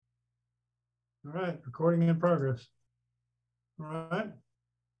All right, recording in progress. All right,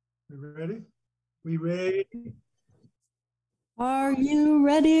 we ready? We ready? Are you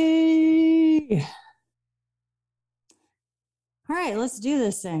ready? All right, let's do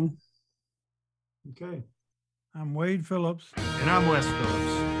this thing. Okay. I'm Wade Phillips. And I'm Wes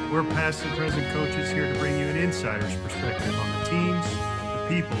Phillips. We're past and present coaches here to bring you an insider's perspective on the teams, the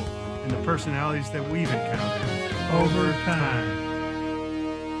people, and the personalities that we've encountered over time.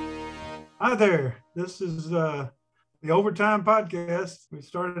 Hi there. This is the Overtime Podcast. We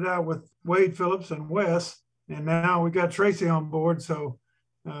started out with Wade Phillips and Wes, and now we got Tracy on board. So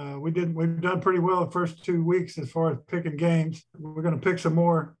we've done pretty well the first 2 weeks as far as picking games. We're going to pick some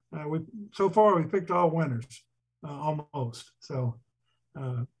more. So far we picked all winners, almost. So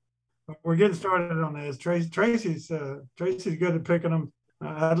we're getting started on this. Tracy's good at picking them.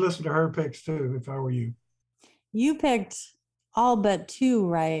 I'd listen to her picks too if I were you. You picked all but two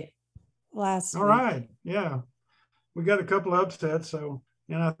right last All week. right. Yeah. We got a couple of upsets, so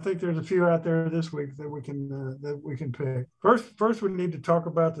and I think there's a few out there this week that we can pick. First, we need to talk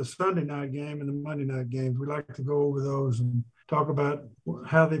about the Sunday night game and the Monday night games. We like to go over those and talk about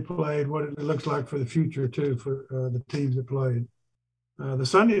how they played, what it looks like for the future too for the teams that played. The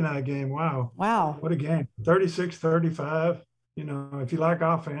Sunday night game, wow, what a game! 36-35. You know, if you like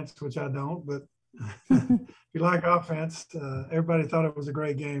offense, which I don't, but if you like offense, everybody thought it was a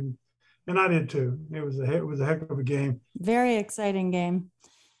great game. And I did too. It was a heck of a game. Very exciting game.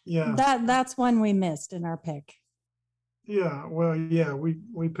 Yeah. That's one we missed in our pick. Yeah. Well, yeah,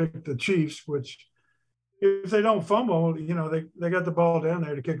 we picked the Chiefs, which if they don't fumble, you know, they got the ball down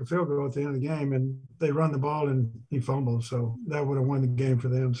there to kick a field goal at the end of the game, and they run the ball and he fumbles. So that would have won the game for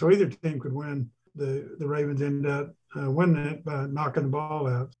them. So either team could win. The Ravens ended up winning it by knocking the ball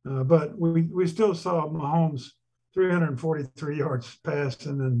out. But we still saw Mahomes 343 yards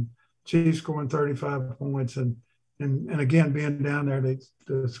passing and Chiefs scoring 35 points and again being down there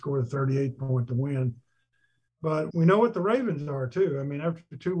to score the 38 point to win. But we know what the Ravens are too. I mean,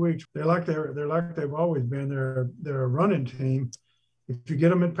 after 2 weeks, they're like they've always been. They're a running team. If you get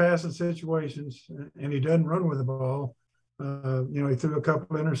them in passing situations and he doesn't run with the ball, you know, he threw a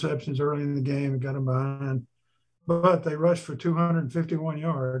couple of interceptions early in the game and got them behind. But they rushed for 251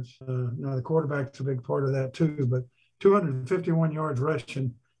 yards. Now the quarterback's a big part of that too. But 251 yards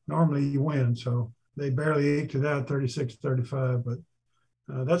rushing. Normally you win. So they barely eked it out 36-35. But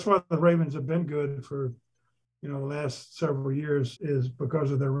that's why the Ravens have been good for, you know, the last several years is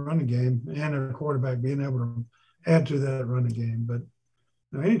because of their running game and their quarterback being able to add to that running game. But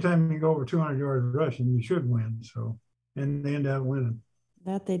you know, anytime you go over 200 yards rushing, you should win. So, and they end up winning.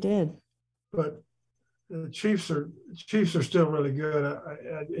 That they did. But the Chiefs are still really good.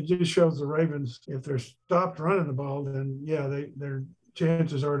 It just shows the Ravens, if they're stopped running the ball, then yeah, their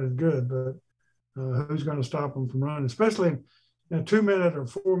chances aren't as good. But who's going to stop them from running, especially in a 2-minute or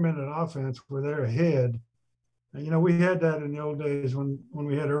 4-minute offense where they're ahead? And, you know, we had that in the old days when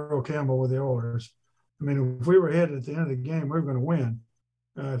we had Earl Campbell with the Oilers. I mean, if we were ahead at the end of the game, we were going to win.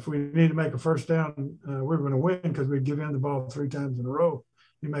 If we need to make a first down, we were going to win because we'd give in the ball 3 times in a row.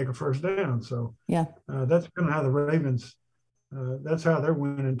 You make a first down. So yeah, that's kind of how the Ravens, that's how they're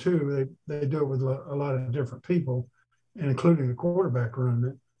winning too. They do it with a lot of different people, and including the quarterback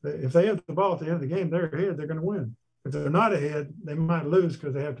running it. If they have the ball at the end of the game, they're ahead, they're going to win. If they're not ahead, they might lose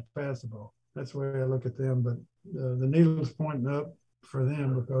because they have to pass the ball. That's the way I look at them. But the needle's pointing up for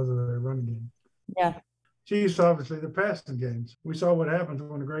them because of their running game. Yeah. Chiefs, obviously, they're passing games. We saw what happens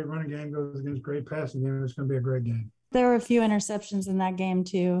when a great running game goes against a great passing game. It's going to be a great game. There were a few interceptions in that game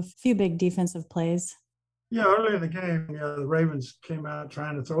too, a few big defensive plays. Yeah, early in the game, the Ravens came out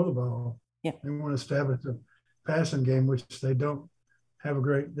trying to throw the ball. Yeah. They want to establish a passing game, which they don't have a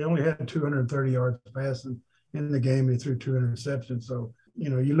great – they only had 230 yards passing in the game. They threw 2 interceptions. So, you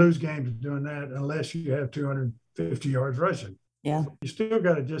know, you lose games doing that unless you have 250 yards rushing. Yeah. You still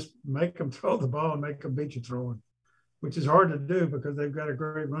got to just make them throw the ball and make them beat you throwing, which is hard to do because they've got a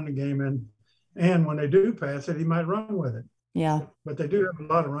great running game. And when they do pass it, he might run with it. Yeah. But they do have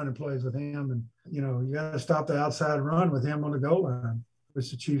a lot of running plays with him. And, you know, you got to stop the outside run with him on the goal line,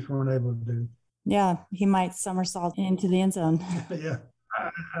 which the Chiefs weren't able to do. Yeah. He might somersault into the end zone. Yeah.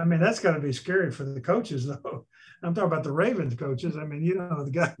 I mean, that's got to be scary for the coaches, though. I'm talking about the Ravens coaches. I mean, you know,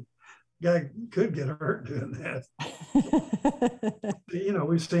 the guy could get hurt doing that. You know,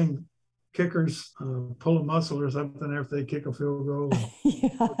 we've seen kickers pull a muscle or something after they kick a field goal.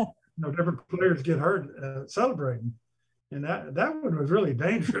 Yeah. You know, different players get hurt celebrating, and that one was really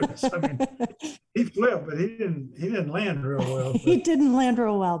dangerous. I mean, he flipped, but he didn't land real well. He didn't land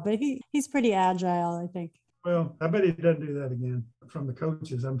real well, but he's pretty agile, I think. Well, I bet he doesn't do that again. From the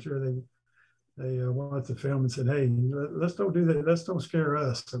coaches, I'm sure they watched the film and said, "Hey, let's don't do that. Let's don't scare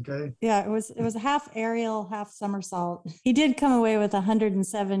us, okay?" Yeah, it was half aerial, half somersault. He did come away with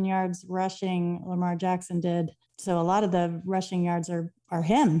 107 yards rushing. Lamar Jackson did. So a lot of the rushing yards are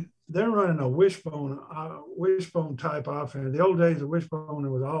him. They're running a wishbone type offense. The old days of wishbone, it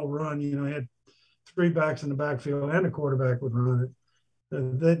was all run. You know, he had three backs in the backfield, and the quarterback would run it.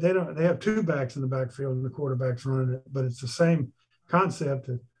 They don't. They have two backs in the backfield, and the quarterback's running it. But it's the same concept.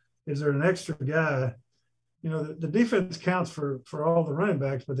 Is there an extra guy? You know, the defense counts for all the running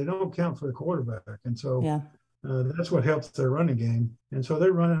backs, but they don't count for the quarterback, and so Yeah. that's what helps their running game. And so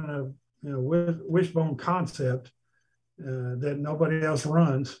they're running a wishbone concept that nobody else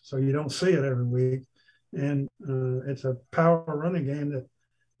runs, so you don't see it every week. And it's a power running game that,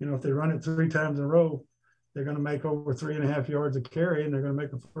 you know, if they run it 3 times in a row, they're going to make over 3.5 yards a carry, and they're going to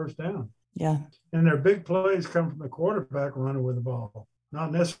make a first down. Yeah. And their big plays come from the quarterback running with the ball,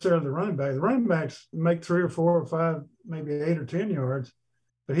 not necessarily the running back. The running backs make 3 or 4 or 5, maybe 8 or 10 yards,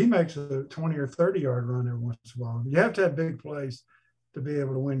 but he makes a 20 or 30-yard run every once in a while. You have to have big plays to be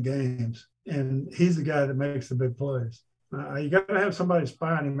able to win games, and he's the guy that makes the big plays. You got to have somebody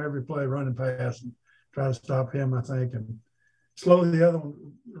spying him every play, running past, and try to stop him, I think, and slow the other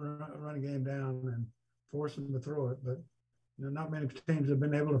one running game down and force them to throw it. But you know, not many teams have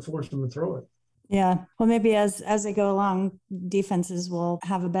been able to force them to throw it. Yeah. Well, maybe as they go along, defenses will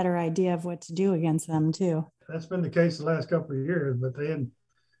have a better idea of what to do against them too. That's been the case the last couple of years, but they had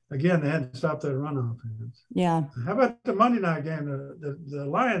to stop that run offense. Yeah. How about the Monday night game? The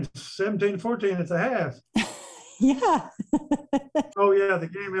Lions 17-14 at the half. Yeah. Oh yeah, the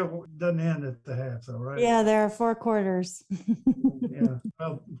game doesn't end at the half, though, right? Yeah, there are 4 quarters. Yeah.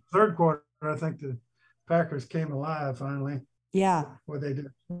 Well, third quarter, I think the Packers came alive finally. Yeah. Well, they did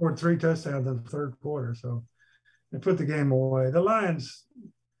scored 3 touchdowns in the third quarter, so they put the game away. The Lions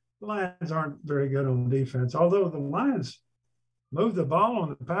aren't very good on defense, although the Lions moved the ball on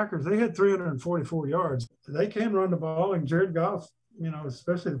the Packers. They had 344 yards. They can run the ball, and Jared Goff, you know,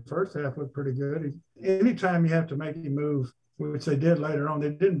 especially the first half, looked pretty good. Anytime you have to make him move, which they did later on, they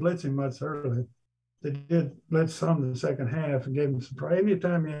didn't blitz him much early. They did blitz some in the second half and gave him some pressure.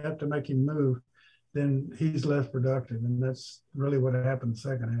 Anytime you have to make him move, then he's less productive, and that's really what happened in the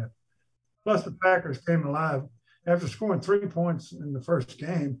second half. Plus, the Packers came alive after scoring 3 points in the first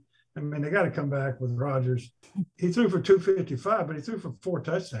game. I mean, they got to come back with Rodgers. He threw for 255, but he threw for 4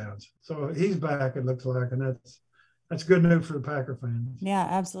 touchdowns. So he's back, it looks like, and that's good news for the Packer fans. Yeah,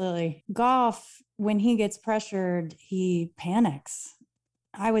 absolutely. Goff, when he gets pressured, he panics.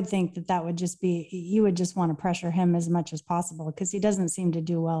 I would think that would just be, you would just want to pressure him as much as possible because he doesn't seem to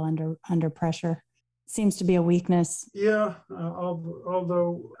do well under pressure. Seems to be a weakness. Yeah,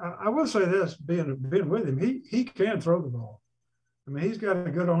 although I will say this, being with him, he can throw the ball. I mean, he's got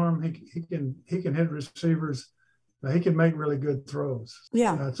a good arm. He can hit receivers. He can make really good throws.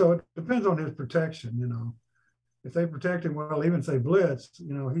 Yeah. So it depends on his protection. You know, if they protect him well, even if they blitz,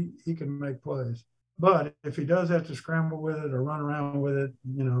 you know, he can make plays. But if he does have to scramble with it or run around with it,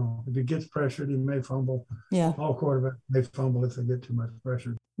 you know, if he gets pressured, he may fumble. Yeah. All quarterbacks may fumble if they get too much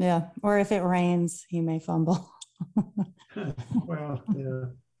pressure. Yeah. Or if it rains, he may fumble. Well, yeah.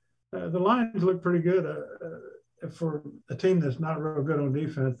 The Lions look pretty good. For a team that's not real good on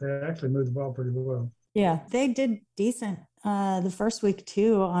defense, they actually moved the ball pretty well. Yeah, they did decent the first week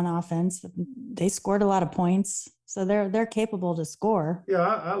too on offense. They scored a lot of points, so they're capable to score. Yeah,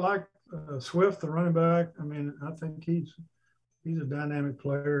 I like Swift, the running back. I mean, I think he's a dynamic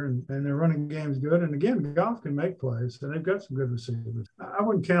player, and their running game's good. And again, Goff can make plays, and they've got some good receivers. I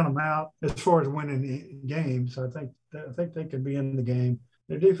wouldn't count them out as far as winning games. I think they can be in the game.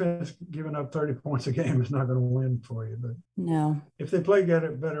 Their defense giving up 30 points a game is not going to win for you, but no, if they play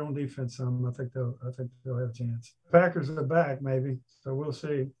better on defense, I think they'll have a chance. Packers are back, maybe, so we'll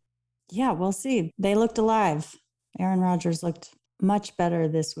see. Yeah, we'll see. They looked alive. Aaron Rodgers looked much better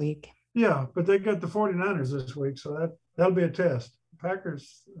this week. Yeah, but they got the 49ers this week, so that'll be a test.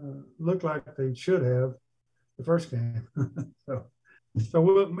 Packers look like they should have the first game,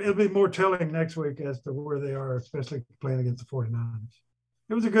 so it'll be more telling next week as to where they are, especially playing against the 49ers.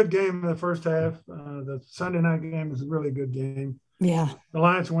 It was a good game in the first half. The Sunday night game was a really good game. Yeah. The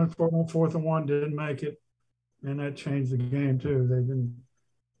Lions went for 4th and 1, didn't make it, and that changed the game too.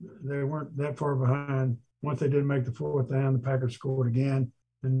 They weren't that far behind. Once they didn't make the 4th down, the Packers scored again,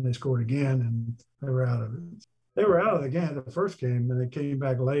 and they scored again, and they were out of it. They were out of the game the first game, and they came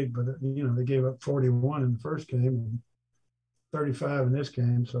back late, but you know they gave up 41 in the first game and 35 in this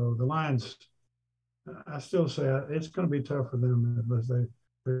game. So the Lions, I still say it's going to be tough for them unless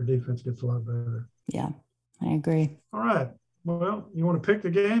their defense gets a lot better. Yeah, I agree. All right. Well, you want to pick the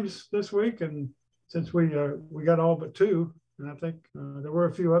games this week, and since we got all but two, and I think there were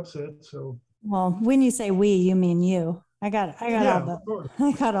a few upsets. So Well, when you say we, you mean you. I got yeah, all but of course.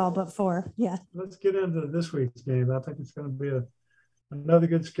 I got all but four. Yeah. Let's get into this week's game. I think it's going to be another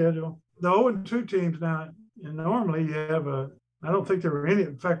good schedule. The 0-2 teams now, and normally you have I don't think there were any.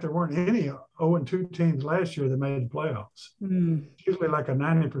 In fact, there weren't any 0-2 teams last year that made the playoffs. It's usually like a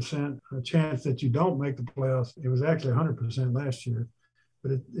 90% chance that you don't make the playoffs. It was actually 100% last year.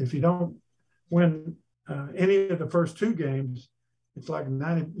 But if you don't win any of the first two games, it's like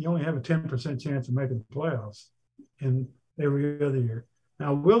 90. You only have a 10% chance of making the playoffs in every other year. Now,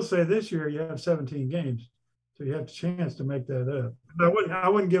 I will say this year you have 17 games, so you have a chance to make that up. I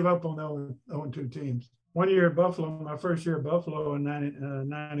wouldn't give up on the 0-2 teams. One year at Buffalo, my first year at Buffalo in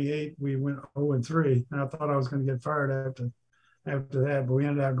 98, we went 0-3, and I thought I was going to get fired after that, but we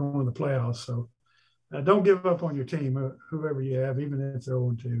ended up going to the playoffs. So don't give up on your team, whoever you have, even if they're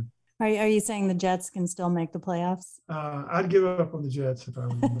 0-2. Are you saying the Jets can still make the playoffs? I'd give up on the Jets if I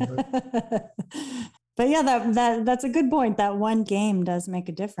were them. But yeah, that's a good point. That one game does make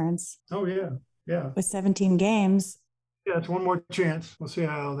a difference. Oh, yeah. With 17 games. Yeah, it's one more chance. We'll see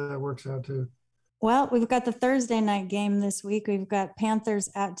how that works out, too. Well, we've got the Thursday night game this week. We've got Panthers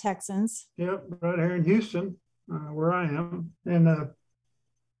at Texans. Yep, right here in Houston, where I am. And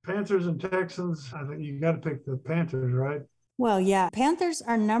Panthers and Texans, I think you got to pick the Panthers, right? Well, yeah. Panthers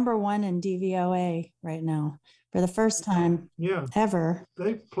are number one in DVOA right now for the first time ever.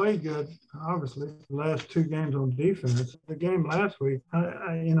 They've played good, obviously, the last two games on defense. The game last week,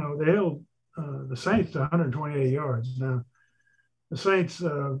 they held the Saints to 128 yards. Now, the Saints,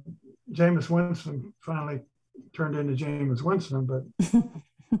 Jameis Winston finally turned into Jameis Winston, but,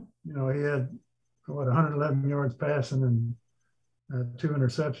 he had, 111 yards passing and 2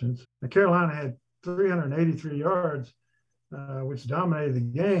 interceptions. Now, Carolina had 383 yards, which dominated the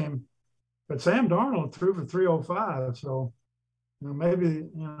game. But Sam Darnold threw for 305. So maybe,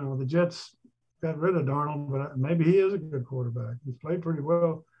 the Jets got rid of Darnold, but maybe he is a good quarterback. He's played pretty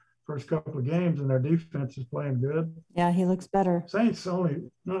well first couple of games, and their defense is playing good. Yeah, he looks better. Saints only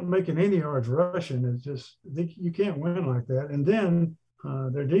not making any yards rushing. It's just you can't win like that. And then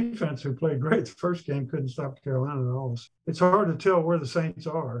their defense, who played great the first game, couldn't stop Carolina at all. It's hard to tell where the Saints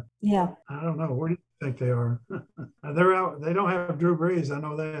are. Yeah. I don't know. Where do you think they are? They're out. They don't have Drew Brees. I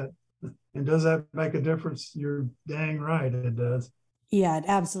know that. And does that make a difference? You're dang right it does. Yeah, it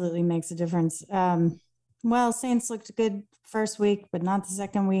absolutely makes a difference. Well, Saints looked good first week, but not the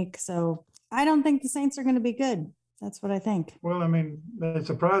second week. So I don't think the Saints are going to be good. That's what I think. Well, I mean, they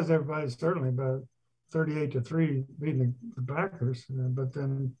surprised everybody certainly by 38-3 beating the Packers, but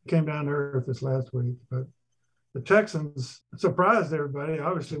then came down to earth this last week. But the Texans surprised everybody,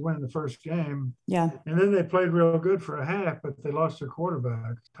 obviously winning the first game. Yeah. And then they played real good for a half, but they lost their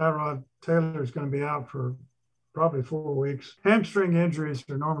quarterback. Tyrod Taylor is going to be out for probably 4 weeks. Hamstring injuries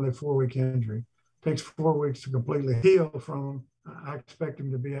are normally a 4-week injury. It takes 4 weeks to completely heal from them. I expect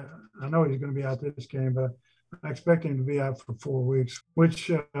him to be out. I know he's going to be out this game, but I expect him to be out for 4 weeks, which,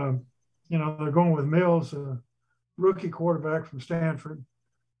 they're going with Mills, a rookie quarterback from Stanford.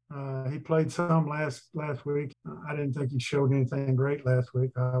 He played some last week. I didn't think he showed anything great last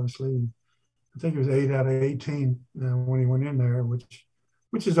week, obviously. I think it was 8 out of 18 when he went in there,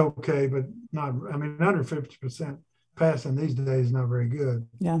 which is okay, but not, under 50% passing these days is not very good.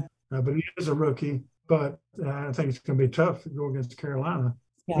 Yeah. But he is a rookie, but I think it's going to be tough to go against Carolina.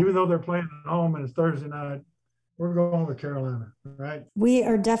 Yeah. Even though they're playing at home and it's Thursday night, we're going with Carolina, right? We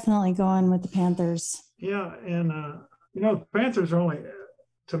are definitely going with the Panthers. Yeah, and, the Panthers are only,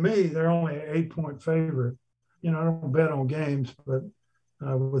 to me, they're only an 8-point favorite. I don't bet on games, but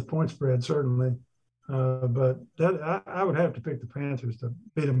with point spread, certainly. But that I would have to pick the Panthers to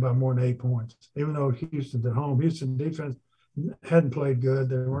beat them by more than 8 points, even though Houston's at home. Houston defense hadn't played good.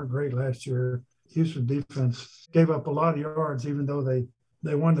 They weren't great last year. Houston defense gave up a lot of yards, even though they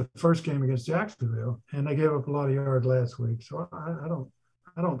won the first game against Jacksonville, and they gave up a lot of yards last week. So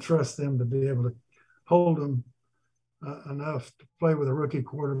I don't trust them to be able to hold them enough to play with a rookie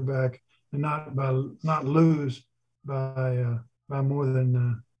quarterback and not lose by more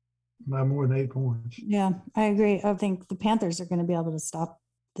than 8 points. Yeah, I agree. I think the Panthers are going to be able to stop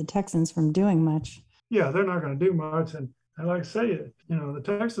the Texans from doing much. Yeah, they're not going to do much. And like I say, the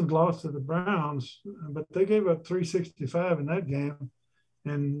Texans lost to the Browns, but they gave up 365 in that game.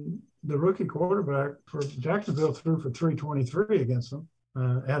 And the rookie quarterback for Jacksonville threw for 323 against them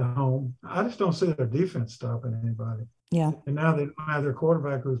at home. I just don't see their defense stopping anybody. Yeah. And now they don't have their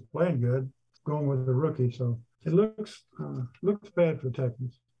quarterback who's playing good, going with the rookie. So it looks bad for the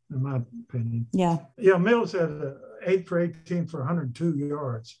Texans. in my opinion. Yeah. Yeah, Mills had 8 for 18 for 102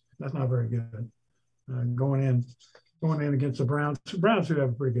 yards. That's not very good. Going in against the Browns. The Browns do have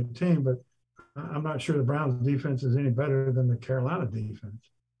a pretty good team, but I'm not sure the Browns defense is any better than the Carolina defense.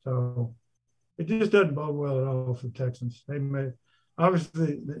 So it just doesn't bode well at all for the Texans. They may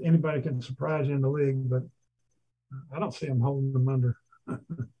obviously anybody can surprise you in the league, but I don't see them holding them under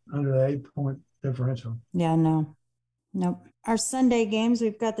the 8-point differential. Yeah, no. Nope. Our Sunday games,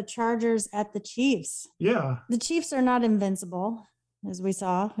 we've got the Chargers at the Chiefs. Yeah. The Chiefs are not invincible, as we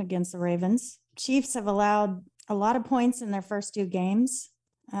saw against the Ravens. Chiefs have allowed a lot of points in their first 2 games,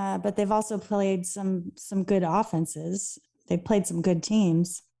 but they've also played some good offenses. They've played some good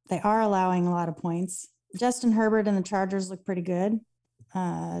teams. They are allowing a lot of points. Justin Herbert and the Chargers look pretty good.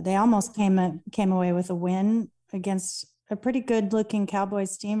 They almost came away with a win against a pretty good-looking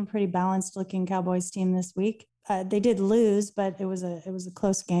Cowboys team, a pretty balanced-looking Cowboys team this week. They did lose, but it was a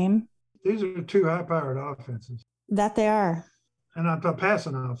close game. These are 2 high-powered offenses. That they are. And I'm talking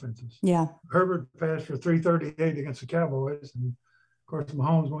passing offenses. Yeah. Herbert passed for 338 against the Cowboys. And, of course,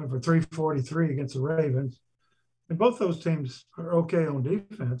 Mahomes went for 343 against the Ravens. And both those teams are okay on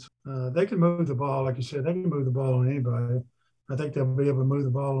defense. They can move the ball. Like you said, they can move the ball on anybody. I think they'll be able to move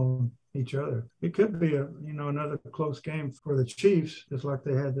the ball on each other. It could be another close game for the Chiefs, just like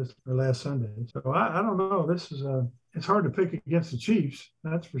they had this last Sunday. So I don't know. This is it's hard to pick against the Chiefs.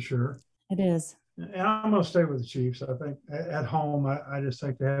 That's for sure. It is. And I'm going to stay with the Chiefs. I think at home, I just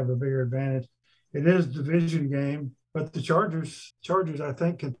think they have a bigger advantage. It is a division game, but the Chargers, I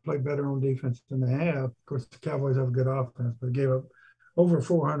think, can play better on defense than they have. Of course, the Cowboys have a good offense, but they gave up over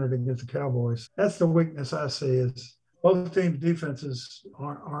 400 against the Cowboys. That's the weakness I see is both teams' defenses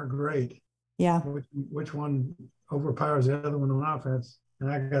aren't great. Yeah. Which one overpowers the other one on offense? And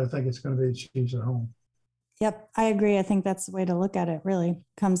I got to think it's going to be the Chiefs at home. Yep, I agree. I think that's the way to look at it, really.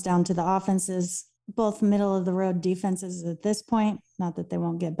 Comes down to the offenses, both middle of the road defenses at this point. Not that they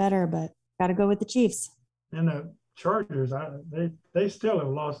won't get better, but got to go with the Chiefs. And the Chargers, they still have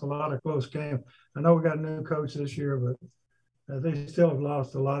lost a lot of close games. I know we got a new coach this year, but they still have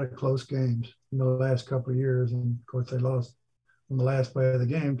lost a lot of close games in the last couple of years. And, of course, they lost on the last play of the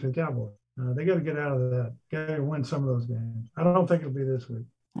game to the Cowboys. They got to get out of that. Got to win some of those games. I don't think it'll be this week.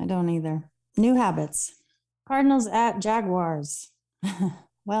 I don't either. New habits. Cardinals at Jaguars.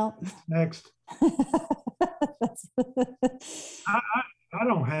 Well, next. I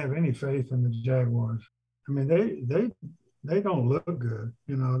don't have any faith in the Jaguars. I mean, they don't look good.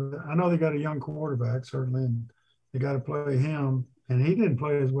 I know they got a young quarterback certainly, and they got to play him. And he didn't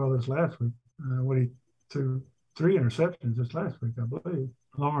play as well this last week. He threw 3 interceptions this last week, I believe.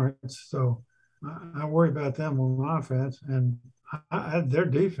 Lawrence. So I worry about them on offense, and their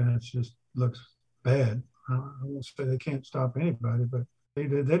defense just looks bad. I won't say they can't stop anybody, but they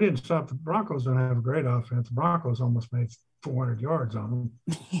didn't stop the Broncos. Don't have a great offense. The Broncos almost made 400 yards on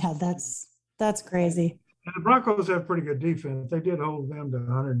them. Yeah, that's crazy. And the Broncos have pretty good defense. They did hold them to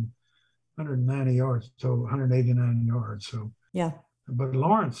 190 yards, so 189 yards. So yeah. But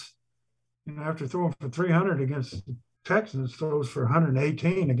Lawrence, after throwing for 300 against the Texans, throws for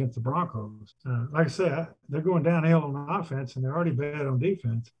 118 against the Broncos. Like I said, they're going downhill on offense, and they're already bad on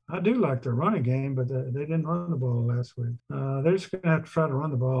defense. I do like their running game, but they didn't run the ball last week. They're just going to have to try to run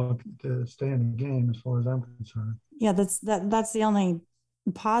the ball to stay in the game, as far as I'm concerned. Yeah, that's the only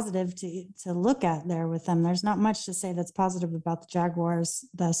positive to look at there with them. There's not much to say that's positive about the Jaguars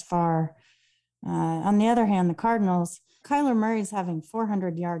thus far. On the other hand, the Cardinals, Kyler Murray's having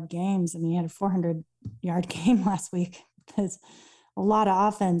 400-yard games. I mean, he had a 400-yard game last week. That's a lot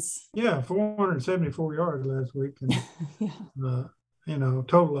of offense. Yeah, 474 yards last week. And, yeah.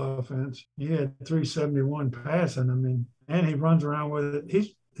 Total offense. He had 371 passing. I mean, and he runs around with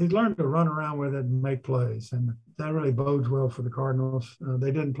it. He's learned to run around with it and make plays, and that really bodes well for the Cardinals.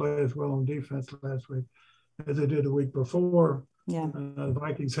 They didn't play as well on defense last week as they did the week before. Yeah, the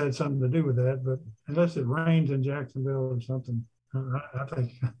Vikings had something to do with that, but unless it rains in Jacksonville or something,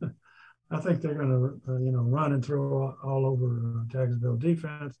 I think they're going to run and throw all over Jacksonville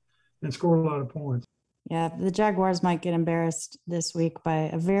defense and score a lot of points. Yeah, the Jaguars might get embarrassed this week by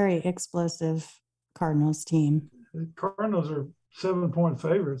a very explosive Cardinals team. The Cardinals are 7-point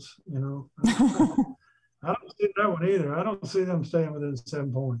favorites. I don't see that one either. I don't see them staying within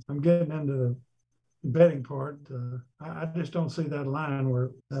 7 points. I'm getting into the betting part. I just don't see that line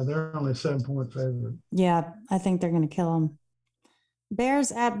where they're only 7-point favorite. Yeah, I think they're going to kill them.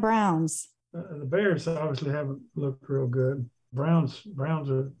 Bears at Browns. The Bears obviously haven't looked real good. Browns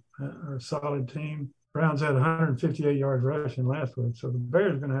are a solid team. Browns had 158 yards rushing last week, so the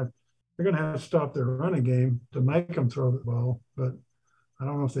Bears are going to have to stop their running game to make them throw the ball. But I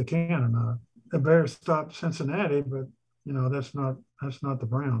don't know if they can or not. The Bears stopped Cincinnati, but that's not the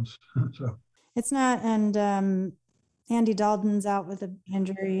Browns. So It's not, and Andy Dalton's out with an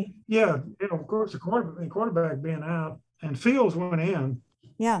injury. yeah, of course the quarterback being out and Fields went in.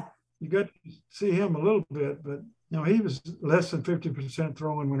 Yeah. You got to see him a little bit, but he was less than 50%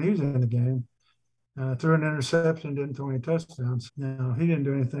 throwing when he was in the game. Threw an interception, didn't throw any touchdowns. He didn't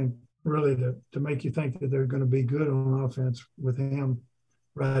do anything really to make you think that they're going to be good on offense with him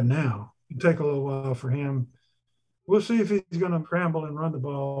right now. It'll take a little while for him. We'll see if he's going to scramble and run the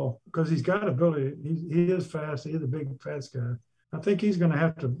ball because he's got ability. He is fast. He's a big, fast guy. I think he's going to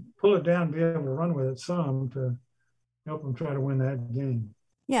have to pull it down and be able to run with it some to help him try to win that game.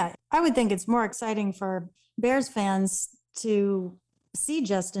 Yeah, I would think it's more exciting for Bears fans to see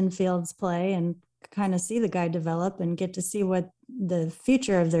Justin Fields play and kind of see the guy develop and get to see what the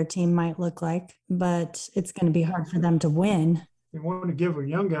future of their team might look like. But it's going to be hard for them to win. They wanted to give a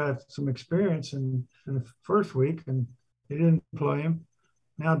young guy some experience in the first week, and they didn't play him.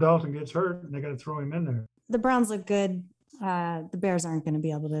 Now Dalton gets hurt, and they got to throw him in there. The Browns look good. The Bears aren't going to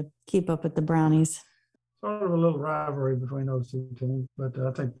be able to keep up with the Brownies. Sort of a little rivalry between those two teams, but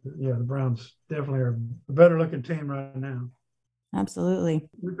I think, the Browns definitely are a better-looking team right now. Absolutely.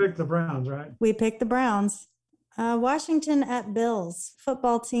 We picked the Browns, right? We picked the Browns. Washington at Bills.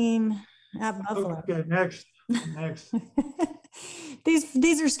 Football team at Buffalo. Okay, next.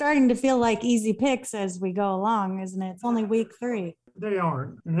 These are starting to feel like easy picks as we go along, isn't it? It's only week 3. They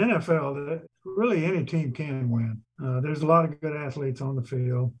aren't. In the NFL, really any team can win. There's a lot of good athletes on the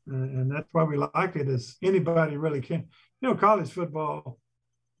field, and that's why we like it, is anybody really can. College football,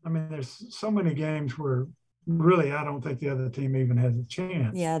 there's so many games where really I don't think the other team even has a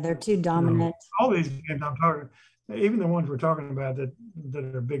chance. Yeah, they're too dominant. All these games I'm talking, even the ones we're talking about that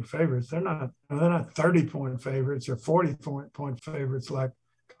are big favorites, they're not 30-point favorites or 40-point favorites like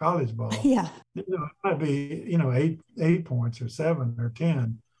college ball. Yeah. It might be, 8 points or 7 or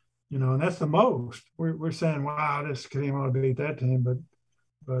 10, and that's the most. We're saying, wow, this team ought to beat that team,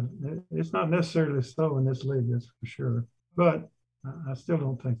 but it's not necessarily so in this league, that's for sure. But I still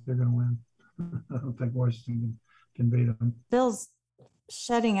don't think they're going to win. I don't think Washington can beat them. Bills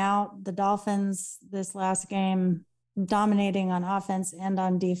shutting out the Dolphins this last game, dominating on offense and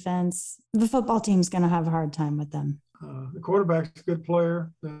on defense. The football team's going to have a hard time with them. The quarterback's a good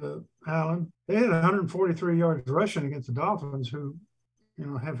player, Allen. They had 143 yards rushing against the Dolphins, who,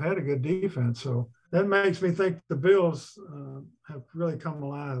 have had a good defense. So that makes me think the Bills have really come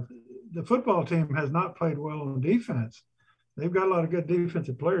alive. The football team has not played well on defense. They've got a lot of good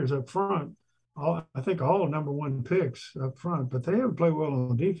defensive players up front. I think all number 1 picks up front, but they haven't played well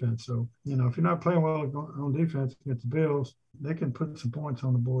on defense. So, if you're not playing well on defense against the Bills, they can put some points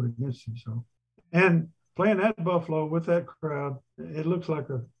on the board against you. So, and playing at Buffalo with that crowd, it looks like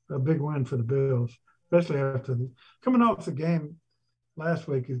a big win for the Bills, especially after coming off the game last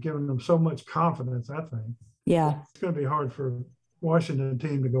week is giving them so much confidence, I think. Yeah. It's going to be hard for Washington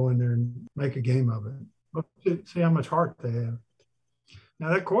team to go in there and make a game of it. But see how much heart they have. Now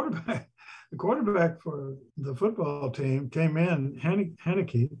that the quarterback for the football team came in,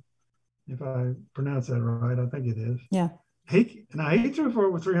 Haneke, if I pronounce that right, I think it is. Yeah. He threw for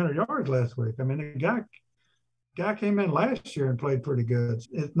over 300 yards last week. The guy came in last year and played pretty good.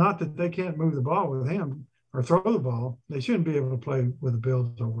 It's not that they can't move the ball with him or throw the ball. They shouldn't be able to play with the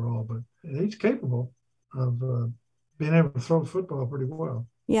Bills overall, but he's capable of being able to throw the football pretty well.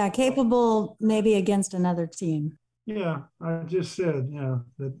 Yeah, capable maybe against another team. Yeah, I just said,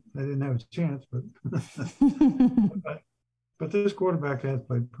 that they didn't have a chance, but but this quarterback has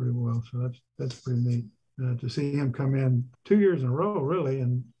played pretty well, so that's pretty neat to see him come in 2 years in a row, really,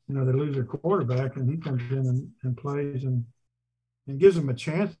 and they lose their quarterback, and he comes in and plays and gives them a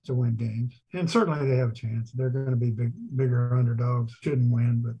chance to win games. And certainly they have a chance. They're going to be bigger underdogs. Shouldn't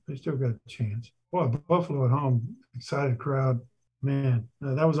win, but they still got a chance. Boy, Buffalo at home, excited crowd. Man,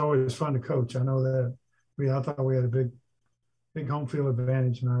 that was always fun to coach. I know that. I thought we had a big home field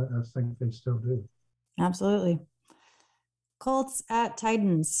advantage, and I think they still do. Absolutely. Colts at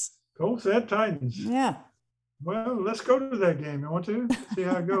Titans. Colts at Titans. Yeah. Well, let's go to that game. You want to see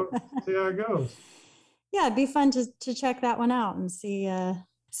how it goes? See how it goes. Yeah, it'd be fun to check that one out and see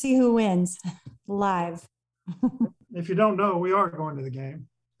who wins live. If you don't know, we are going to the game.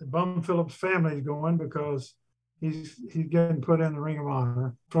 The Bum Phillips family is going because he's getting put in the Ring of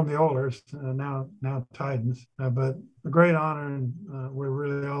Honor from the Oilers, now Titans. But a great honor, and we're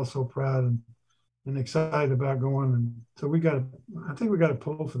really also proud and excited about going. And so I think we got to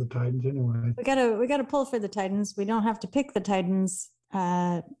pull for the Titans anyway. We got to pull for the Titans. We don't have to pick the Titans,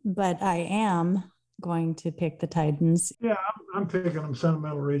 but I am going to pick the Titans. Yeah, I'm picking them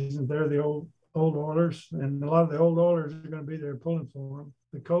sentimental reasons. They're the old Oilers, and a lot of the old Oilers are going to be there pulling for them.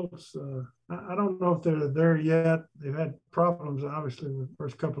 The Colts, I don't know if they're there yet. They've had problems, obviously, with the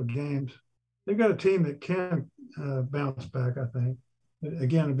first couple of games. They've got a team that can bounce back, I think.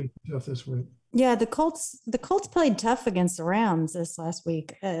 Again, it'll be tough this week. Yeah, the Colts played tough against the Rams this last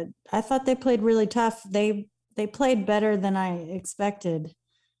week. I thought they played really tough. They played better than I expected.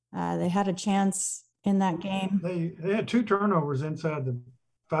 They had a chance in that game. They had 2 turnovers inside the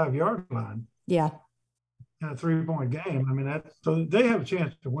 5-yard line. Yeah. In a 3-point game. I mean, so they have a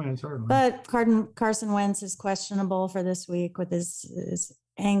chance to win, certainly. But Carson Wentz is questionable for this week with his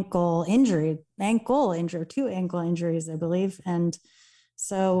ankle injury, 2 ankle injuries, I believe. And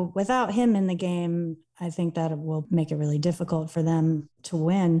so without him in the game, I think that will make it really difficult for them to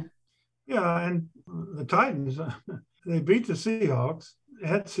win. Yeah, and the Titans, they beat the Seahawks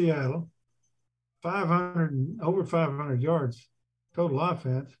at Seattle, over 500 yards total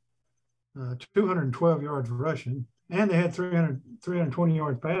offense, 212 yards rushing, and they had 320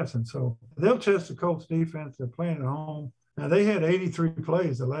 yards passing. So they'll test the Colts defense. They're playing at home. Now, they had 83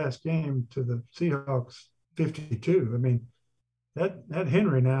 plays the last game to the Seahawks 52. I mean, that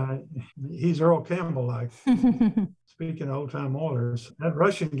Henry now, he's Earl Campbell like. Speaking of old-time Oilers, that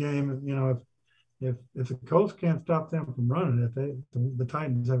rushing game, if the Colts can't stop them from running it, the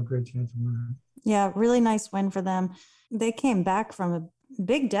Titans have a great chance of winning. Yeah, really nice win for them. They came back from a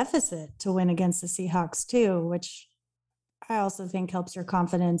big deficit to win against the Seahawks too, which I also think helps your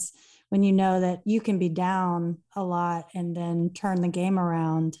confidence when you know that you can be down a lot and then turn the game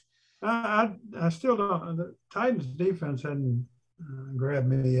around. I still don't. The Titans defense hadn't grabbed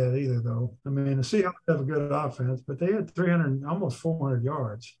me yet either, though. I mean, the Seahawks have a good offense, but they had 300, almost 400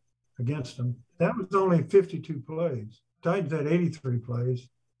 yards against them. That was only 52 plays. Titans had 83 plays.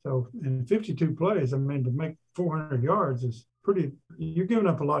 So in 52 plays, I mean, to make 400 yards is pretty, you're giving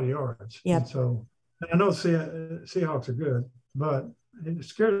up a lot of yards. Yeah. So I know Seahawks are good, but it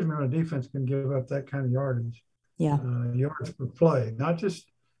scares me when a defense can give up that kind of yardage. Yeah. Yards per play, not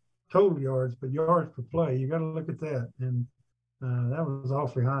just total yards, but yards per play. You got to look at that. And that was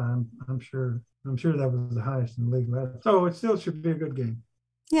awfully high. I'm sure that was the highest in the league last. So it still should be a good game.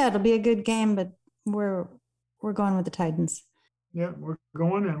 Yeah, it'll be a good game, but we're going with the Titans. Yeah, we're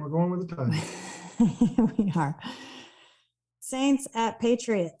going with the Titans. We are. Saints at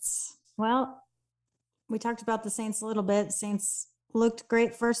Patriots. Well, we talked about the Saints a little bit. Saints looked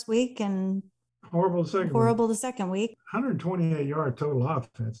great first week and horrible the second week. 128 yard total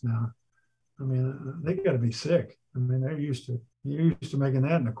offense now. I mean, they got to be sick. I mean, you're used to making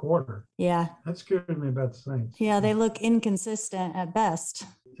that in a quarter. Yeah. That scared me about the Saints. Yeah, they look inconsistent at best.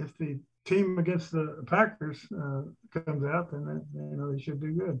 If the team against the Packers comes out, then they should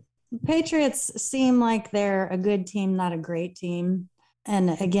do good. Patriots seem like they're a good team, not a great team. And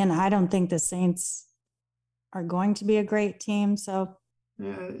again, I don't think the Saints are going to be a great team. So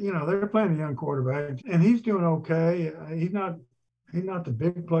yeah, they're playing a young quarterback, and he's doing okay. He's not the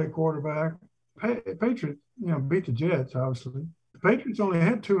big play quarterback. Patriots, beat the Jets, obviously. The Patriots only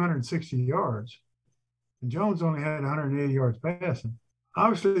had 260 yards, and Jones only had 180 yards passing.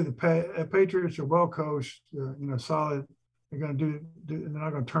 Obviously, the Patriots are well coached, solid. They're going to they're not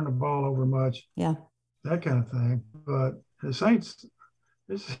going to turn the ball over much. Yeah, that kind of thing. But the Saints,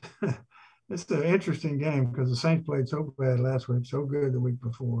 it's an interesting game because the Saints played so bad last week, so good the week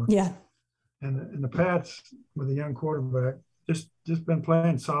before. Yeah, and the Pats with a young quarterback just been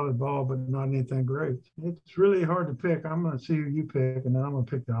playing solid ball, but not anything great. It's really hard to pick. I'm going to see who you pick, and then I'm going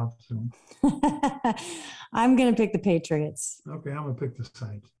to pick the opposite one. I'm going to pick the Patriots. Okay, I'm going to pick the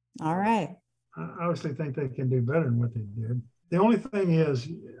Saints. All right. I obviously think they can do better than what they did. The only thing is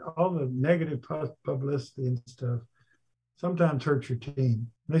all the negative publicity and stuff sometimes hurts your team.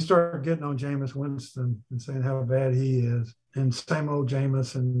 They start getting on Jameis Winston and saying how bad he is, and same old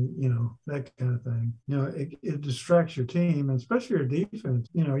Jameis, and that kind of thing. It distracts your team, and especially your defense.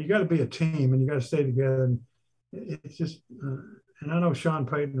 You got to be a team, and you got to stay together. And it's just, and I know Sean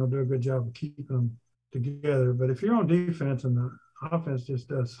Payton will do a good job of keeping them together. But if you're on defense and the offense just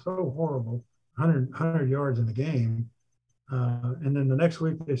does so horrible, 100 yards in a game, and then the next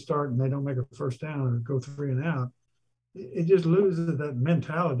week they start and they don't make a first down or go 3 and out, it just loses that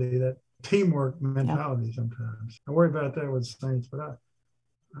mentality, that teamwork mentality. Sometimes I worry about that with the Saints, but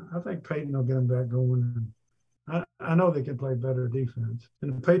I think Peyton will get them back going. And I know they can play better defense,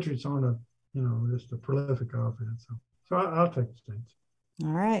 and the Patriots aren't just a prolific offense. So I'll take the Saints.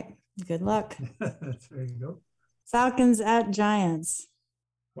 All right, good luck. There you go. Falcons at Giants.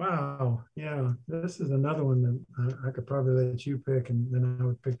 Wow. Yeah, this is another one that I could probably let you pick, and then I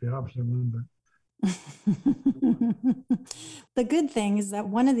would pick the opposite one. But The good thing is that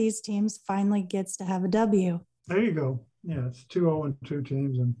one of these teams finally gets to have a W. There you go. Yeah, it's 2-0-2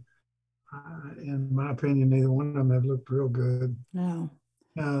 teams, and in my opinion, neither one of them have looked real good. No.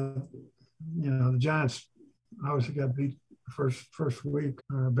 The Giants obviously got beat first week,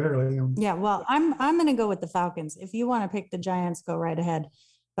 barely. Yeah, well, I'm going to go with the Falcons. If you want to pick the Giants, go right ahead.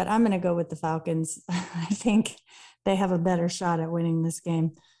 But I'm going to go with the Falcons. I think they have a better shot at winning this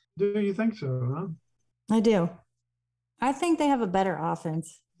game. Do you think so, huh? I do. I think they have a better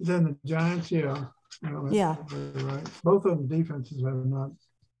offense. Than the Giants, yeah. Yeah. Right. Both of them defenses have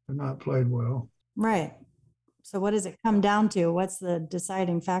not played well. Right. So what does it come down to? What's the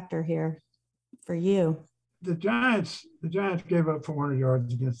deciding factor here for you? The Giants gave up 400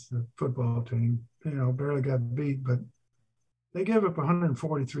 yards against the football team. Barely got beat, but they gave up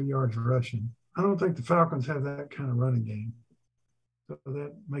 143 yards rushing. I don't think the Falcons have that kind of running game. So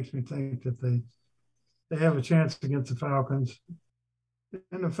that makes me think that they have a chance against the Falcons.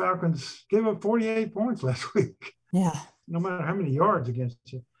 And the Falcons gave up 48 points last week. Yeah. No matter how many yards against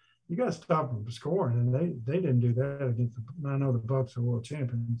you, you got to stop them from scoring. And they didn't do that against I know the Bucs are world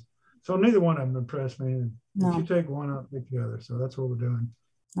champions. So neither one of them impressed me. And if you take one, I'll take the other. So that's what we're doing.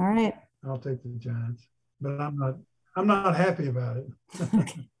 All right. I'll take the Giants. But I'm not happy about it.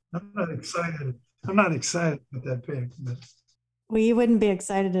 I'm not excited. I'm not excited with that pick. But well, you wouldn't be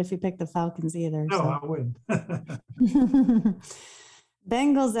excited if you picked the Falcons either. No, so. I wouldn't.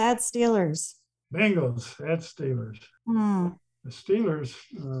 Bengals at Steelers. Bengals at Steelers. The Steelers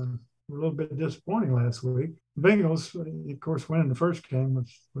were a little bit disappointing last week. The Bengals, of course, winning the first game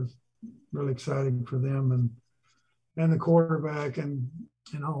was really exciting for them and the quarterback and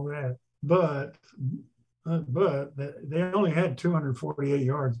all that. But they only had 248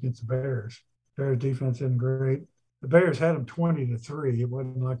 yards against the Bears. Bears defense isn't great. The Bears had them 20-3. It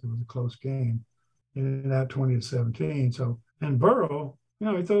wasn't like it was a close game. It ended up 20-17. So, and Burrow,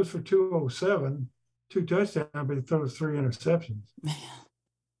 he throws for 207, 2 touchdowns, but he throws 3 interceptions. Yeah.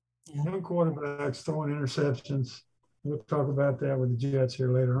 Young quarterbacks throwing interceptions. We'll talk about that with the Jets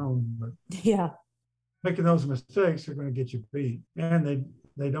here later on. But yeah, making those mistakes are going to get you beat. And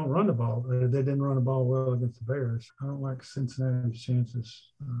they don't run the ball. They didn't run the ball well against the Bears. I don't like Cincinnati's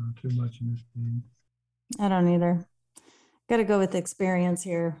chances too much in this game. I don't either. Got to go with experience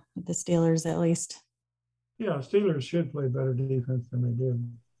here with the Steelers at least. Yeah, Steelers should play better defense than they did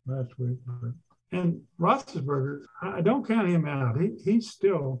last week. And Roethlisberger, I don't count him out. He's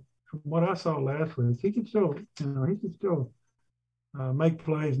still, from what I saw last week, he can still make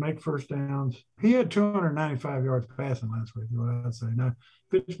plays, make first downs. He had 295 yards passing last week, is what I'd say. Now,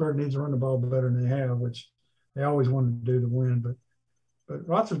 Pittsburgh needs to run the ball better than they have, which they always wanted to do to win. But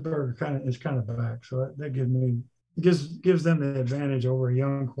Roethlisberger is kind of back, so that gives them the advantage over a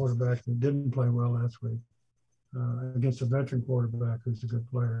young quarterback that didn't play well last week against a veteran quarterback who's a good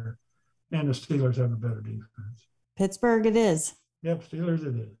player. And the Steelers have a better defense. Pittsburgh it is. Yep, Steelers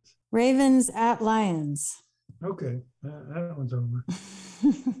it is. Ravens at Lions. Okay, that one's over.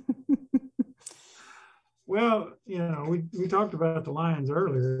 Well, we talked about the Lions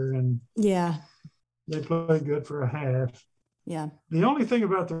earlier, and yeah, they played good for a half. Yeah. The only thing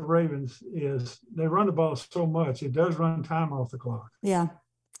about the Ravens is they run the ball so much, it does run time off the clock. Yeah,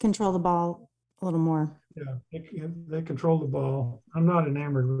 control the ball a little more. Yeah, they control the ball. I'm not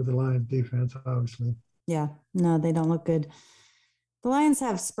enamored with the Lions defense, obviously. Yeah, no, they don't look good. The Lions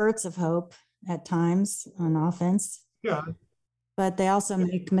have spurts of hope at times on offense. Yeah. But they also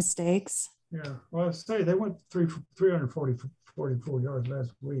make mistakes. Yeah. Well, I say they went 344 yards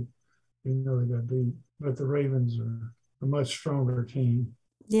last week. They got beat. But the Ravens are a much stronger team.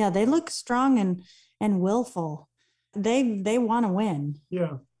 Yeah, they look strong and willful. They want to win.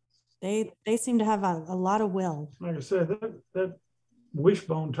 Yeah. They seem to have a lot of will. Like I said, that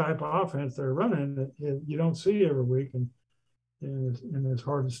wishbone type of offense they're running, you don't see every week, and it's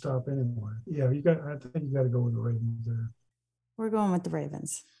hard to stop anyway. Yeah, I think you got to go with the Ravens there. We're going with the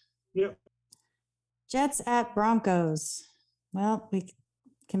Ravens. Yep. Jets at Broncos. Well, we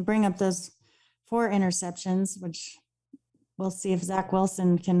can bring up those 4 interceptions, which we'll see if Zach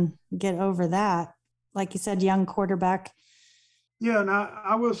Wilson can get over that. Like you said, young quarterback. Yeah, now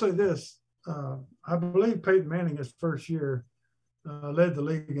I will say this. I believe Peyton Manning, his first year, led the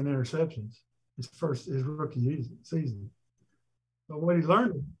league in interceptions. His rookie season. But what he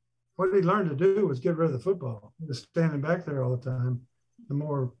learned to do was get rid of the football. He was standing back there all the time. The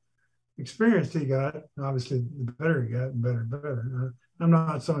more experienced he got, obviously, the better he got, and better and better. I'm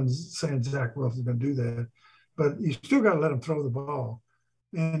not saying Zach Wilson's going to do that, but you still got to let him throw the ball.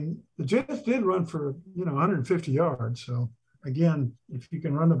 And the Jets did run for 150 yards. So again, if you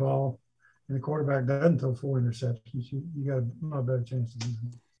can run the ball and the quarterback doesn't throw 4 interceptions, you got a lot better chance of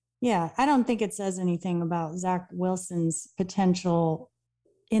losing. Yeah, I don't think it says anything about Zach Wilson's potential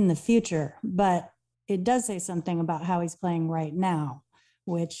in the future, but it does say something about how he's playing right now,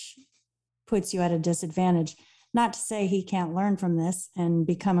 which puts you at a disadvantage. Not to say he can't learn from this and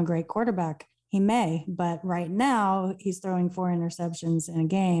become a great quarterback. He may, but right now he's throwing 4 interceptions in a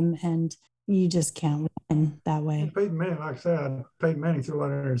game, and you just can't win that way. And Peyton Manning, like I said, Peyton Manning threw a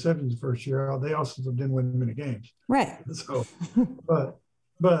lot of interceptions the first year. They also didn't win many games. Right. So,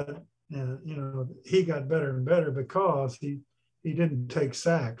 but he got better and better because he didn't take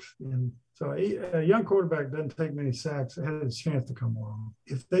sacks. And so a young quarterback doesn't take many sacks, it has a chance to come along.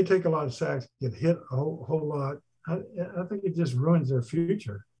 If they take a lot of sacks, get hit a whole lot, I think it just ruins their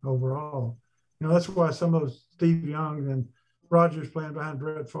future overall. That's why some of those Steve Young and Rodgers playing behind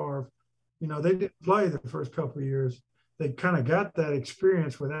Brett Favre, they didn't play the first couple of years. They kind of got that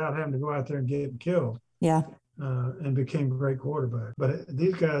experience without having to go out there and get killed. Yeah. And became great quarterback. But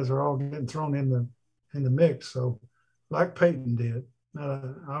these guys are all getting thrown in the mix. So, like Peyton did,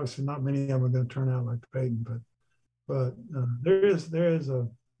 obviously not many of them are going to turn out like Peyton, but there is a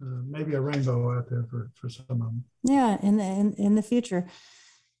maybe a rainbow out there for some of them. Yeah, in the future,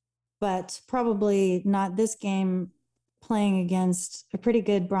 but probably not this game. Playing against a pretty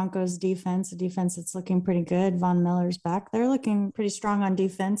good Broncos defense, a defense that's looking pretty good. Von Miller's back. They're looking pretty strong on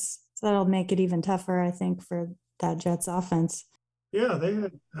defense. So that'll make it even tougher, I think, for that Jets offense. Yeah,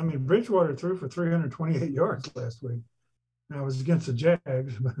 Bridgewater threw for 328 yards last week. Now it was against the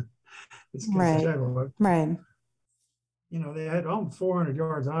Jags, but it's against the Jaguars. Right. They had almost 400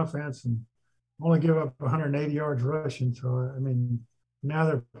 yards offense and only give up 180 yards rushing. So, now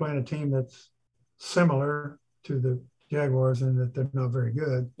they're playing a team that's similar to the Jaguars and that they're not very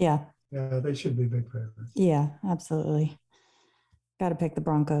good. Yeah. Yeah, they should be big favorites. Yeah, absolutely. Got to pick the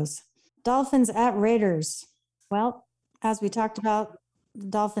Broncos. Dolphins at Raiders. Well, as we talked about, the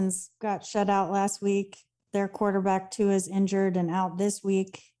Dolphins got shut out last week. Their quarterback Tua is injured and out this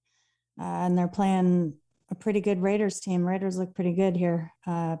week. And they're playing a pretty good Raiders team. Raiders look pretty good here,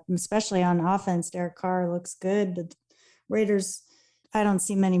 especially on offense. Derek Carr looks good. The Raiders, I don't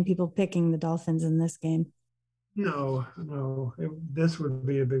see many people picking the Dolphins in this game. No. This would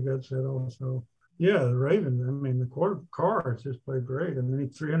be a big upset also. Yeah, the Ravens, the Carr just played great. He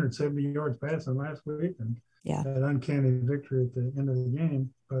 370 yards passing last week and that uncanny victory at the end of the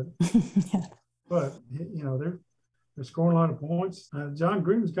game. But, yeah. But they're scoring a lot of points. John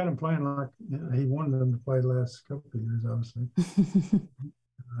Gruden's got him playing like he wanted them to play the last couple of years, obviously.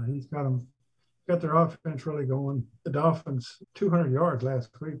 He's got their offense really going. The Dolphins, 200 yards last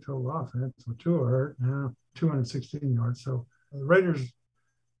week total offense. So Tua hurt now, 216 yards. So the Raiders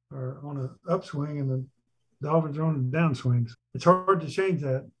are on an upswing and the Dolphins are on a downswing. It's hard to change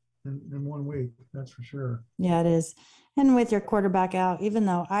that in 1 week. That's for sure. Yeah, it is. And with your quarterback out, even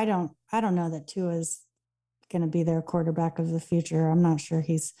though I don't know that Tua is going to be their quarterback of the future. I'm not sure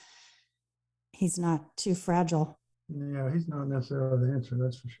he's not too fragile. Yeah, he's not necessarily the answer,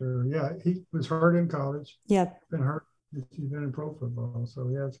 that's for sure. Yeah, he was hurt in college. Yep. Been hurt. He's been in pro football. So,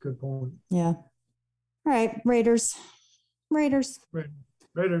 yeah, it's a good point. Yeah. All right, Raiders.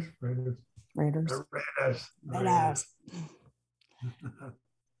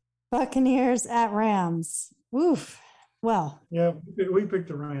 Buccaneers at Rams. Oof. Well. Yeah, we picked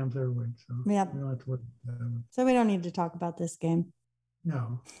the Rams every week. So yep. We don't have to worry about that. So we don't need to talk about this game.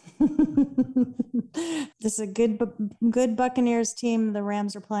 No. This is a good Buccaneers team the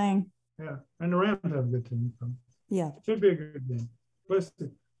Rams are playing. Yeah, and the Rams have a good team. So yeah. It should be a good game. Plus,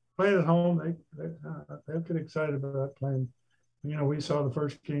 playing at home, they get excited about playing. We saw the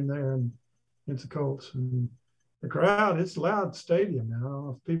first game there against the Colts. And the crowd, it's a loud stadium now. I don't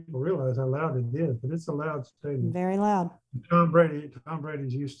know if people realize how loud it is, but it's a loud stadium. Very loud. Tom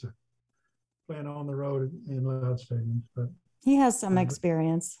Brady's used to playing on the road in loud stadiums, but he has some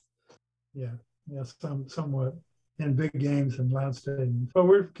experience. Yeah, somewhat in big games and loud stadiums. But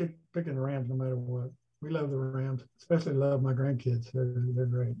we're picking the Rams no matter what. We love the Rams, especially love my grandkids. They're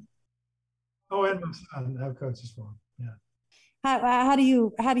great. Oh, and my son, I've coached for him. Yeah. How do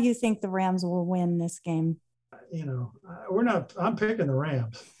you think the Rams will win this game? I'm picking the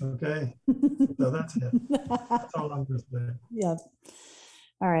Rams. Okay. So that's it. That's all I'm going to say. Yep.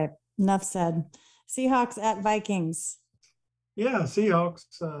 All right. Enough said. Seahawks at Vikings. Yeah, Seahawks,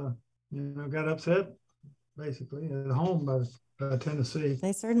 got upset basically at home by Tennessee.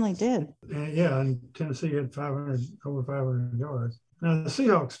 They certainly did. And Tennessee had over 500 yards. Now the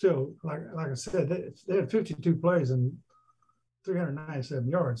Seahawks still, like I said, they had 52 plays and 397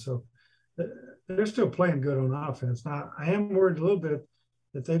 yards. So they're still playing good on offense. Now I am worried a little bit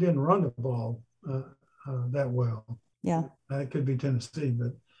that they didn't run the ball that well. Yeah. It could be Tennessee,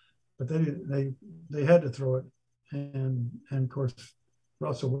 but they didn't. They had to throw it, and of course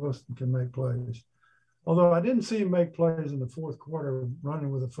Russell Wilson can make plays. Although I didn't see him make plays in the fourth quarter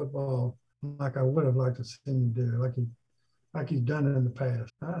running with the football like I would have liked to see him do, like he's done it in the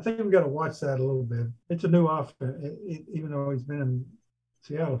past. I think we've got to watch that a little bit. It's a new offense, even though he's been in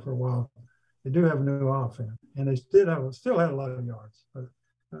Seattle for a while. They do have a new offense, and they still had a lot of yards. But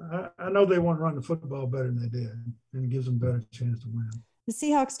I know they want to run the football better than they did, and it gives them a better chance to win. The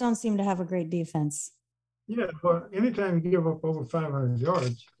Seahawks don't seem to have a great defense. Yeah, but anytime you give up over 500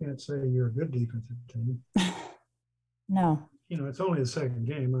 yards, you can't say you're a good defensive team. No. It's only the second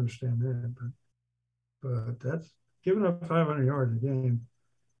game. I understand that, but that's giving up 500 yards a game.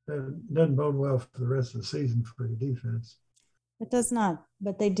 That doesn't bode well for the rest of the season for your defense. It does not,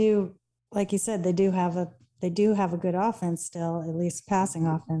 but they do, like you said, they do have a good offense still, at least passing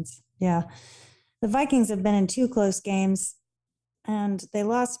offense. Yeah. The Vikings have been in 2 close games, and they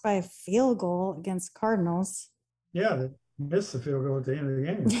lost by a field goal against Cardinals. Yeah, they missed the field goal at the end of the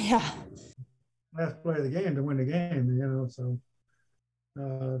game. Yeah. Last play of the game to win the game,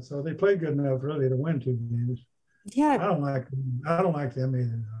 so they played good enough really to win 2 games. Yeah. I don't like them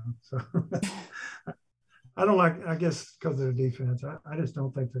either. So I don't like, I guess because of their defense. I just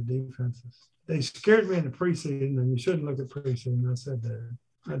don't think their defense is. They scared me in the preseason, and you shouldn't look at preseason. I said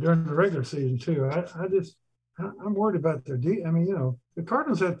that during the regular season too. I'm worried about their the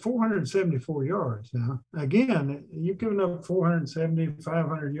Cardinals had 474 yards. Now, again, you've given up 470,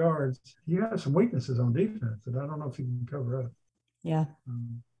 500 yards. You have some weaknesses on defense that I don't know if you can cover up. Yeah.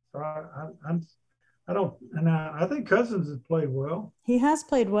 So I don't, and I think Cousins has played well. He has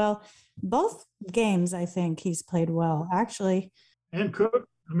played well. Both games, I think he's played well, actually. And Cook,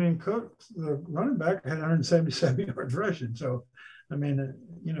 the running back, had 177 yards rushing. So,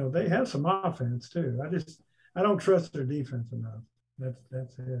 they have some offense too. I don't trust their defense enough.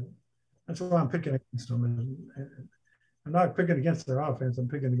 That's it. That's why I'm picking against them. I'm not picking against their offense. I'm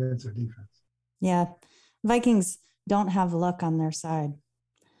picking against their defense. Yeah. Vikings don't have luck on their side.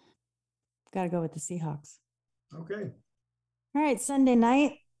 Got to go with the Seahawks. Okay. All right, Sunday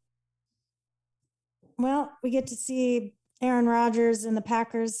night. Well, we get to see Aaron Rodgers and the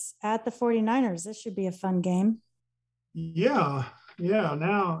Packers at the 49ers. This should be a fun game. Yeah.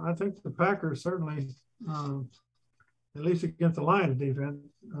 Now, I think the Packers certainly, at least against the Lions defense,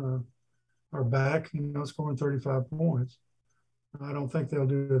 are back, scoring 35 points. I don't think they'll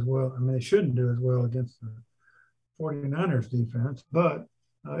do as well. They shouldn't do as well against the 49ers defense, but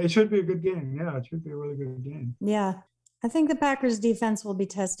it should be a good game. Yeah, it should be a really good game. Yeah. I think the Packers defense will be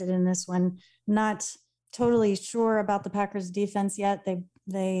tested in this one. Not totally sure about the Packers defense yet.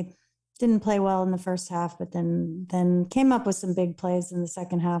 They didn't play well in the first half, but then came up with some big plays in the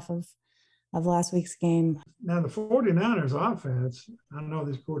second half of last week's game. Now the 49ers offense, I know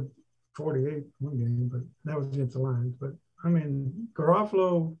they scored 48 one game, but that was against the Lions. But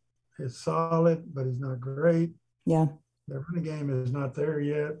Garoppolo is solid, but he's not great. Yeah. Their running game is not there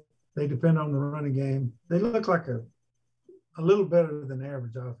yet. They depend on the running game. They look like a little better than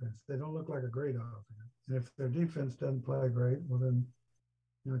average offense. They don't look like a great offense. And if their defense doesn't play great, well then,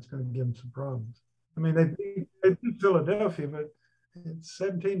 it's going to give them some problems. They beat Philadelphia, but it's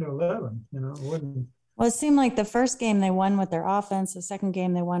 17-11. It wouldn't. Well, it seemed like the first game they won with their offense. The second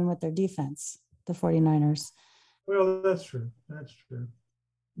game they won with their defense. The 49ers. Well, that's true.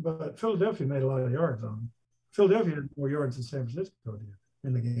 But Philadelphia made a lot of yards on them. Philadelphia had more yards than San Francisco did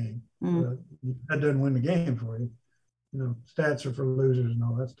in the game. That doesn't win the game for you. Stats are for losers and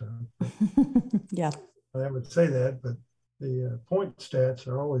all that stuff. Yeah. I would say that, but the point stats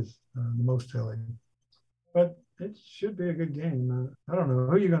are always the most telling. But it should be a good game. I don't know.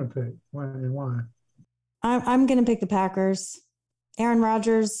 Who are you going to pick and why? I'm going to pick the Packers. Aaron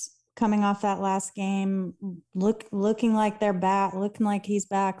Rodgers coming off that last game, looking like they're back, looking like he's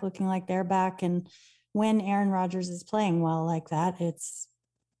back, looking like they're back. And when Aaron Rodgers is playing well like that, it's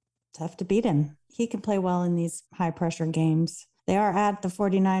tough to beat him. He can play well in these high pressure games. They are at the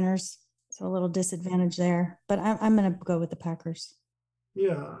 49ers, so a little disadvantage there, but I'm going to go with the Packers.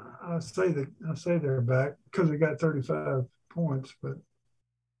 Yeah, I say they're back because they got 35 points, but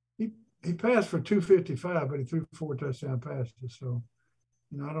he passed for 255, but he threw 4 touchdown passes. So,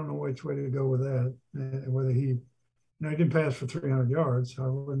 I don't know which way to go with that. Whether he didn't pass for 300 yards, so I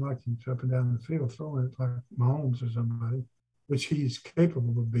wouldn't like him up and down the field throwing it like Mahomes or somebody, which he's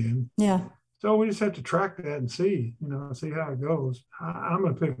capable of being. Yeah. So we just have to track that and see how it goes. I'm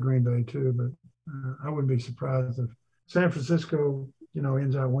going to pick Green Bay too, but I wouldn't be surprised if San Francisco,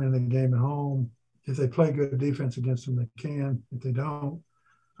 ends up winning the game at home. If they play good defense against them, they can. If they don't,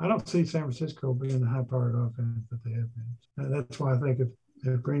 I don't see San Francisco being the high-powered offense that they have been. And that's why I think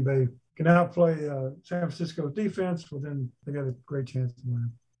if Green Bay can outplay San Francisco's defense, well, then they got a great chance to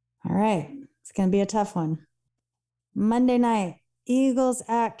win. All right. It's going to be a tough one. Monday night, Eagles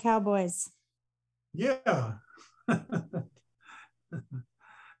at Cowboys. Yeah.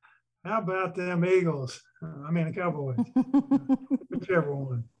 How about them Eagles? I mean, the Cowboys. Whichever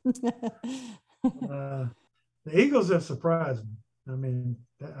one. The Eagles have surprised me. I mean,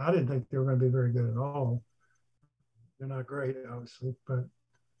 I didn't think they were going to be very good at all. They're not great, obviously, but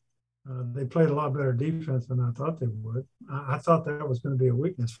they played a lot better defense than I thought they would. I thought that was going to be a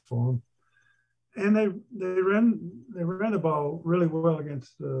weakness for them. And they ran the ball really well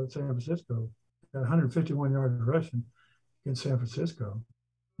against San Francisco. Got 151 yards rushing against San Francisco.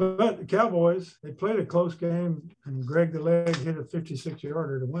 But the Cowboys, they played a close game, and Greg the Leg hit a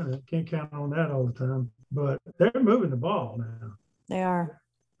 56-yarder to win it. Can't count on that all the time. But they're moving the ball now. They are.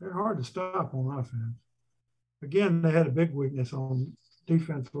 They're hard to stop on offense. Again, they had a big weakness on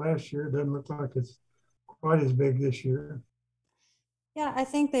defense last year. It doesn't look like it's quite as big this year. Yeah, I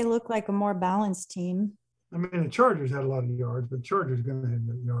think they look like a more balanced team. I mean, the Chargers had a lot of yards, but the Chargers are going to have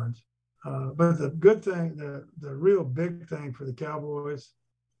good yards. But the good thing, the real big thing for the Cowboys,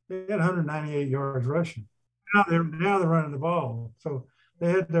 they had 198 yards rushing. Now they're running the ball. So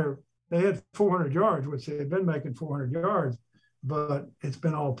they had 400 yards, which they had been making 400 yards, but it's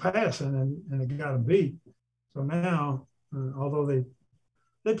been all passing and it got them beat. So now, although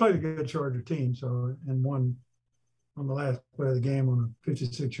they played a good Charger team, so and won on the last play of the game on a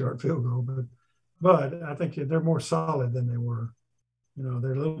 56-yard field goal, but I think they're more solid than they were. You know,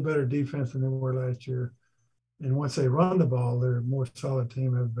 they're a little better defense than they were last year. And once they run the ball, they're a more solid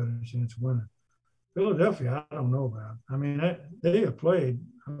team, have a better chance of winning. Philadelphia, I don't know about. I mean, they have played,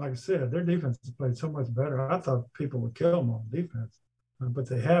 like I said, their defense has played so much better. I thought people would kill them on defense, but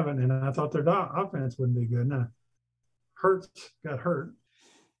they haven't. And I thought their offense wouldn't be good. Now, Hurts got hurt.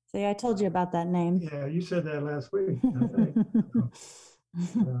 See, I told you about that name. Yeah, you said that last week, I think.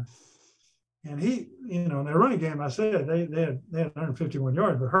 And he, you know, in their running game, I said they had 151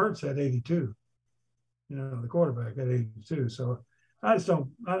 yards, but Hurts had 82. You know, the quarterback had 82. So I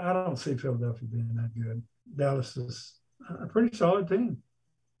don't see Philadelphia being that good. Dallas is a pretty solid team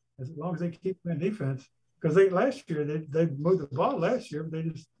as long as they keep playing defense. Because last year they moved the ball last year, but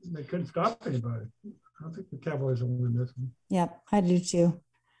they couldn't stop anybody. I think the Cowboys will win this one. Yep, I do too.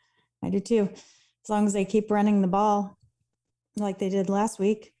 As long as they keep running the ball like they did last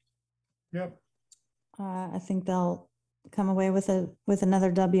week. Yep. I think they'll come away with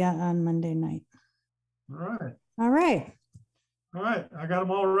another W on Monday night. All right. I got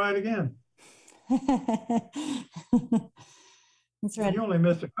them all right again. That's right. You only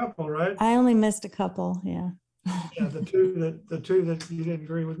missed a couple, right? I only missed a couple. Yeah. Yeah, the two that you didn't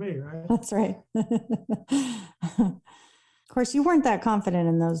agree with me, right? That's right. Of course, you weren't that confident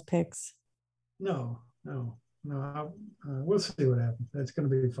in those picks. No. We'll see what happens. It's going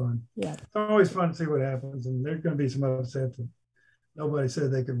to be fun. Yeah. It's always fun to see what happens, and there's going to be some upsets that nobody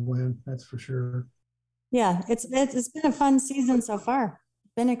said they could win. That's for sure. Yeah, it's been a fun season so far.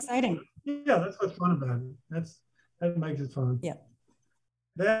 Been exciting. Yeah, that's what's fun about it. That makes it fun. Yeah.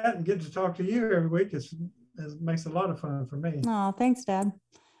 That and get to talk to you every week makes a lot of fun for me. Oh, thanks, Dad.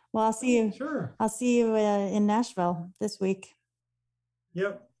 Well, I'll see you. Sure. I'll see you in Nashville this week.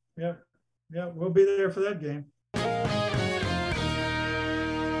 Yep. We'll be there for that game.